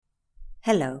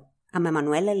Hello, I'm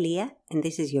Emanuela Lia, and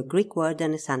this is your Greek word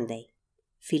on a Sunday.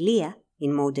 Philia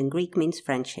in modern Greek means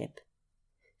friendship.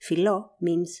 Philo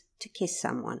means to kiss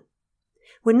someone.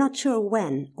 We're not sure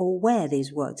when or where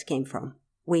these words came from.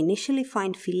 We initially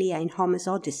find philia in Homer's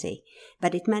Odyssey,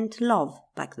 but it meant love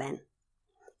back then.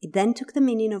 It then took the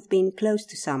meaning of being close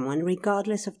to someone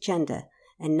regardless of gender,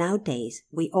 and nowadays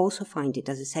we also find it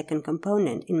as a second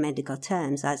component in medical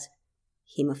terms as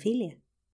hemophilia.